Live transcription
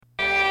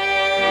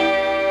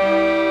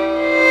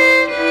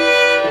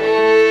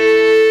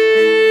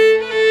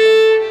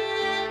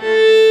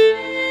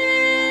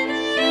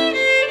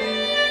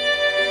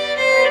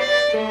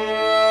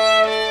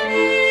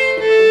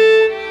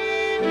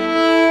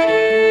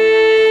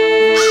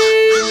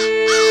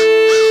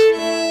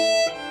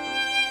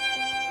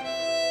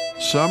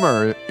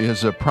Summer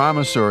is a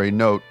promissory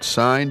note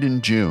signed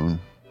in June.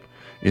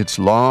 Its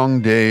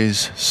long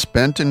days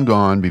spent and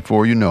gone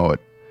before you know it,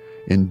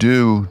 and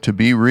due to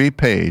be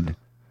repaid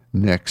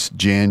next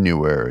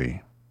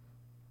January.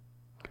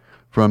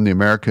 From the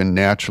American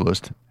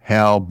naturalist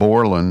Hal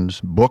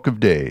Borland's Book of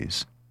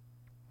Days.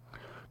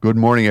 Good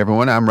morning,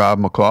 everyone. I'm Rob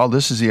McCall.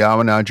 This is the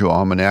Awanadjo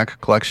Almanac, a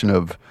collection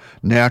of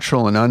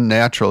natural and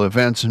unnatural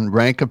events and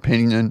rank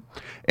opinion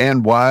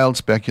and wild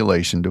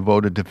speculation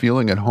devoted to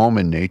feeling at home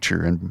in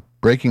nature and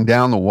breaking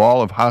down the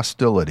wall of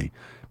hostility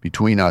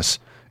between us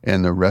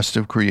and the rest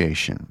of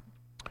creation.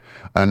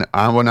 An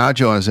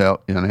Awanadjo is an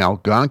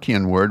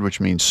Algonquian word which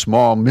means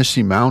small,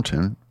 misty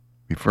mountain,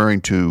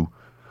 referring to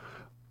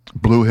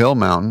Blue Hill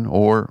Mountain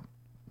or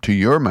to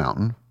your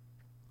mountain.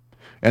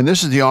 And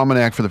this is the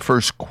almanac for the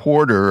first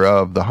quarter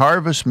of the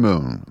harvest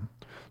moon,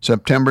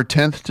 September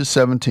 10th to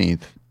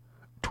 17th,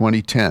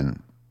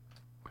 2010.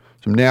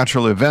 Some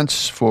natural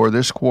events for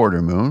this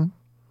quarter moon.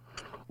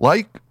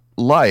 Like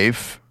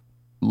life,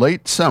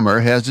 late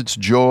summer has its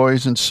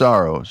joys and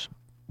sorrows.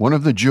 One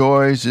of the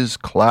joys is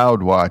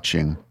cloud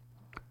watching.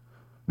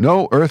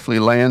 No earthly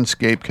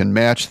landscape can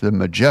match the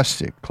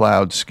majestic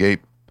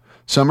cloudscape.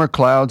 Summer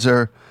clouds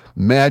are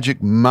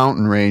magic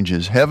mountain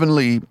ranges,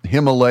 heavenly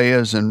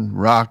Himalayas and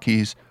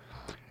Rockies,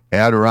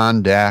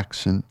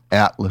 Adirondacks and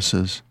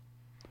Atlases.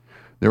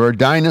 There are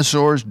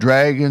dinosaurs,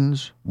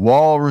 dragons,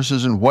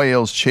 walruses, and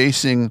whales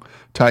chasing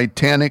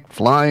titanic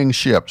flying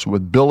ships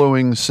with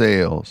billowing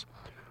sails,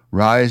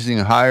 rising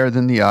higher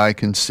than the eye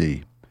can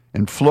see,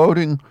 and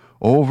floating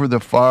over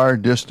the far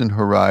distant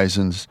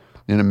horizons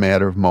in a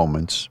matter of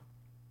moments.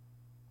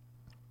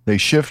 They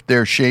shift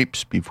their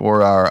shapes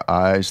before our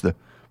eyes. The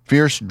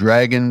fierce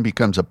dragon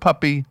becomes a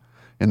puppy,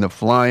 and the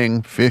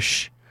flying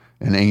fish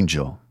an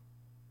angel.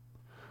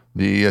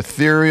 The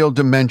ethereal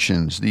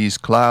dimensions these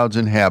clouds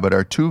inhabit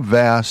are too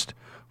vast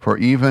for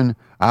even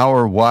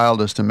our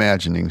wildest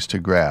imaginings to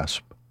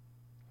grasp.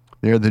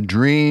 They are the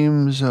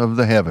dreams of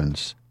the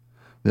heavens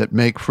that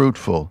make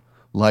fruitful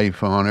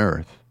life on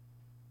earth.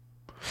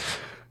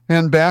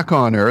 And back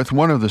on earth,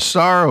 one of the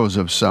sorrows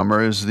of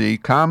summer is the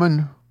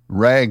common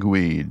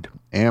ragweed,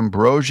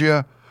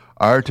 Ambrosia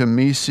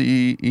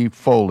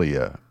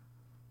artemisiifolia.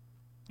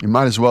 It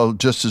might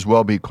just as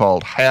well be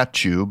called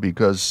hatchew,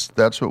 because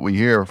that's what we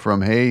hear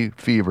from hay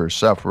fever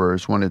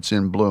sufferers when it's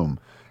in bloom.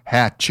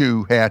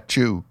 Hatchew,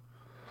 hatchew.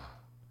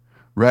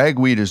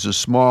 Ragweed is a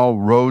small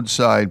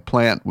roadside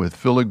plant with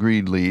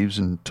filigreed leaves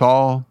and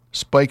tall,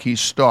 spiky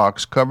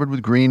stalks covered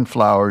with green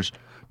flowers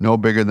no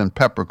bigger than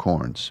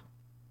peppercorns.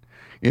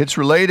 It's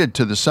related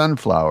to the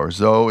sunflowers,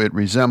 though it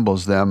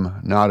resembles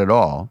them not at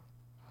all.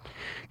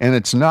 And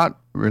it's not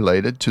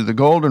related to the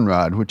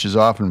goldenrod, which is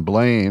often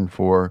blamed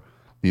for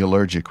the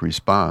allergic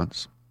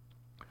response.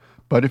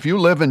 But if you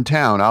live in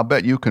town, I'll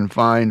bet you can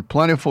find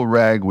plentiful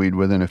ragweed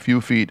within a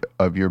few feet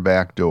of your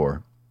back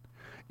door.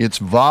 Its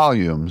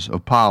volumes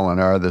of pollen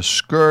are the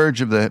scourge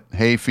of the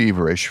hay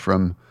feverish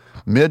from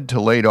mid to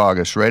late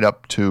August right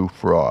up to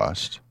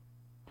frost.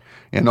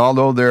 And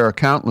although there are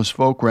countless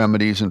folk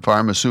remedies and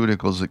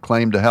pharmaceuticals that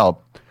claim to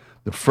help,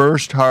 the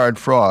first hard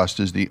frost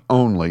is the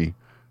only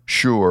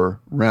sure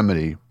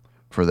remedy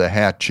for the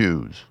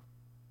hatchews.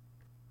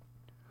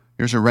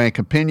 Here's a rank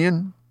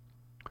opinion.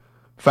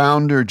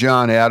 Founder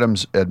John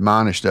Adams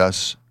admonished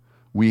us,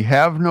 "We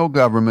have no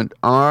government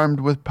armed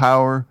with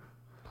power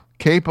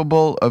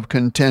capable of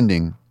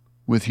contending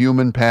with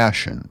human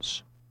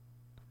passions.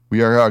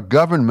 We are a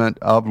government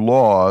of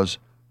laws,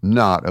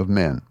 not of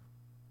men."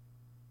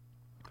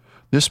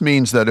 This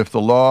means that if the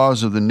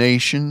laws of the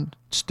nation,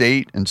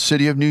 state, and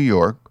city of New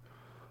York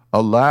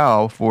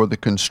allow for the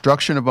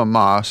construction of a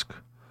mosque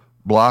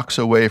blocks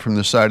away from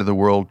the site of the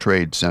World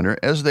Trade Center,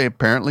 as they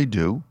apparently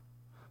do,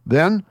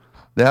 then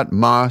that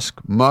mosque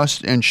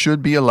must and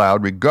should be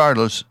allowed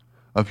regardless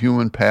of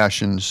human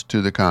passions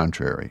to the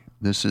contrary.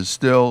 This is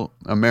still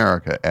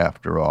America,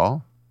 after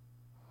all.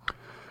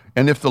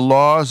 And if the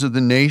laws of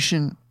the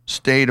nation,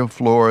 state of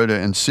Florida,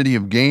 and city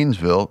of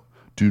Gainesville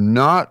do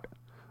not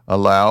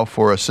allow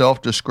for a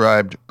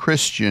self-described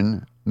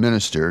Christian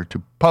minister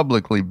to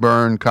publicly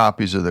burn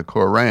copies of the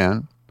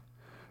Koran,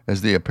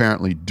 as they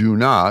apparently do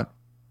not,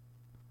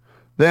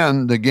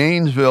 then the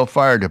Gainesville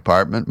Fire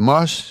Department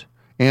must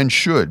and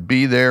should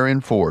be there in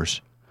force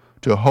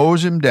to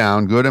hose him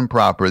down good and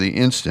proper the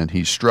instant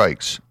he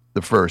strikes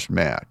the first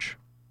match.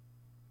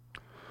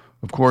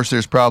 Of course,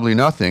 there's probably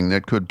nothing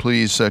that could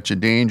please such a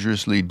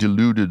dangerously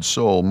deluded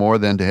soul more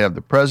than to have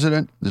the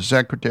President, the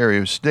Secretary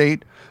of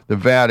State, the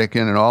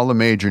Vatican, and all the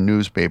major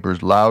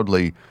newspapers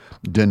loudly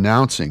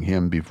denouncing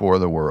him before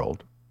the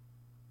world.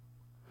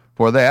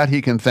 For that,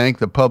 he can thank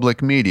the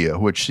public media,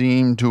 which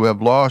seem to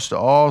have lost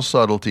all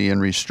subtlety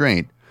and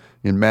restraint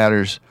in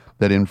matters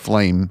that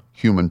inflame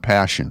human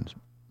passions.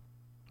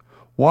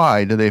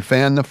 Why do they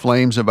fan the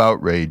flames of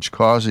outrage,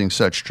 causing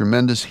such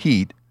tremendous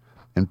heat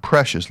and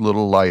precious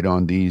little light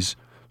on these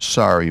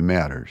sorry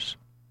matters?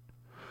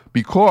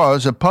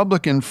 Because a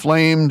public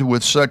inflamed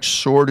with such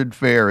sordid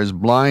fare is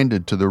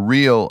blinded to the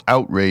real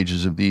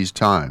outrages of these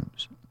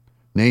times,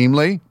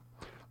 namely,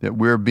 that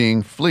we're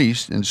being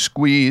fleeced and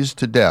squeezed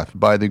to death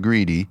by the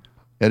greedy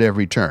at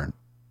every turn.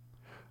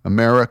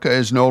 America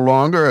is no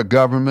longer a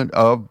government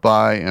of,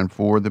 by, and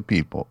for the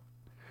people.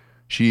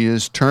 She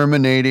is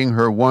terminating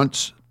her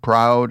once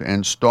proud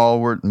and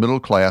stalwart middle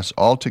class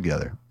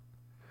altogether,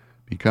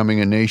 becoming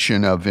a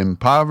nation of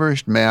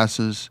impoverished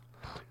masses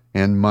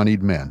and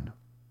moneyed men,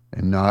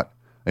 and not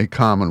a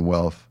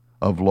commonwealth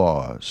of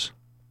laws.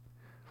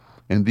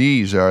 And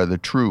these are the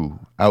true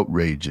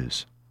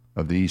outrages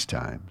of these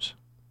times.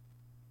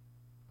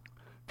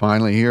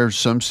 Finally, here's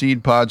some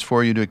seed pods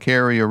for you to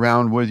carry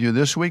around with you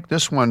this week.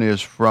 This one is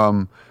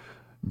from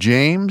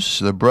James,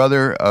 the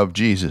brother of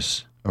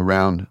Jesus,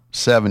 around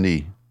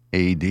 70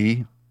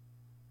 A.D.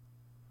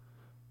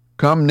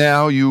 Come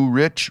now, you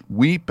rich,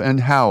 weep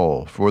and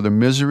howl for the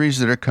miseries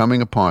that are coming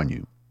upon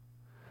you.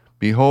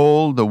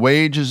 Behold, the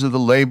wages of the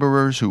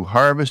laborers who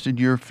harvested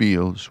your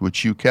fields,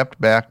 which you kept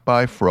back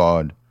by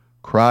fraud,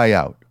 cry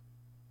out.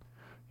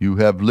 You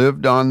have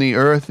lived on the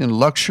earth in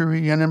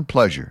luxury and in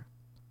pleasure.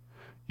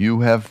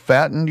 You have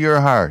fattened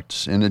your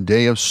hearts in a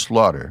day of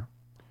slaughter.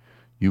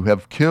 You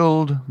have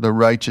killed the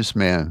righteous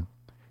man.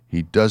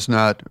 He does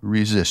not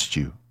resist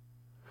you.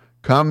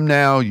 Come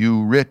now,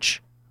 you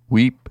rich,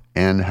 weep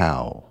and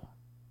howl.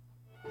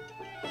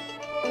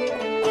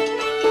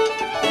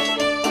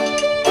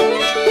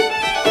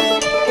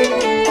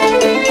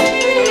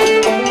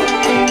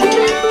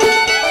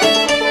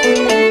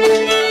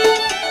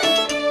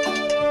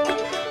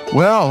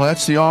 Well,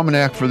 that's the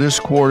almanac for this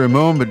quarter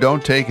moon, but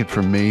don't take it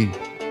from me.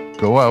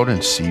 Go out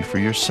and see for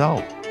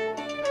yourself.